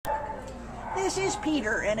This is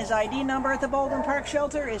Peter, and his ID number at the Baldwin Park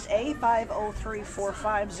shelter is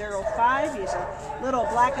A5034505. He's a little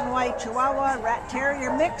black and white Chihuahua rat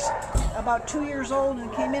terrier mix, about 2 years old, and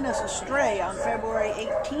came in as a stray on February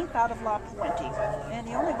 18th out of Lot 20. And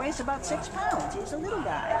he only weighs about 6 pounds. He's a little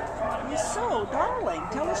guy. He's so darling.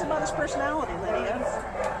 Tell us about his personality, Lydia.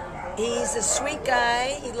 He's a sweet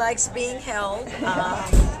guy. He likes being held.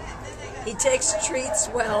 He takes treats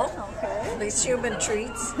well, these human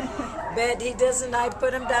treats, but he doesn't. I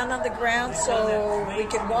put him down on the ground so we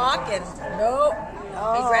can walk, and no,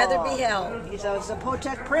 he'd rather be held. He's a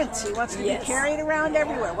Zapotec prince. He wants to be carried around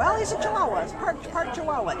everywhere. Well, he's a Chihuahua. He's part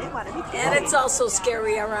Chihuahua. They want to be carried. And it's also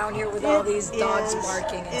scary around here with all these dogs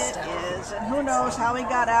barking and stuff. It is, and who knows how he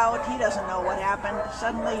got out. He doesn't know what happened.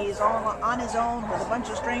 Suddenly he's all on his own with a bunch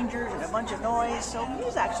of strangers and a bunch of noise, so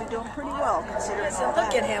he's actually doing pretty well considering all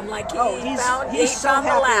that. Look at him, like he's so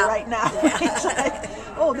happy right now. Yeah. He's like,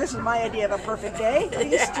 oh, this is my idea of a perfect day.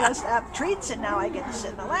 He's just have treats, and now I get to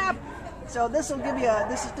sit in the lap. So this will give you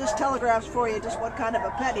this telegraphs for you just what kind of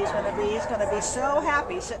a pet he's going to be. He's going to be so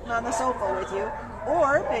happy sitting on the sofa with you,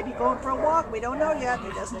 or maybe going for a walk. We don't know yet. He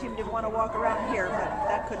doesn't seem to want to walk around here, but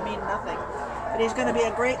that could mean nothing. But he's going to be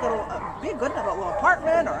a great little, be good in a little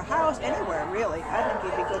apartment or a house, anywhere really. I think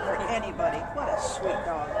he'd be good for anybody. What a sweet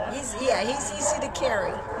dog. He's easy to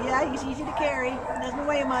carry. Yeah, he's easy to carry. Doesn't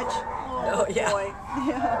weigh much. Oh, boy.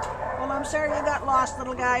 Yeah. Well, I'm sorry you got lost,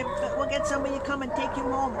 little guy, but we'll get somebody to come and take you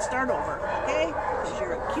home and start over, okay? Because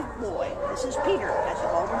you're a cute boy. This is Peter at the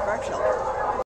Baldwin Park Shelter.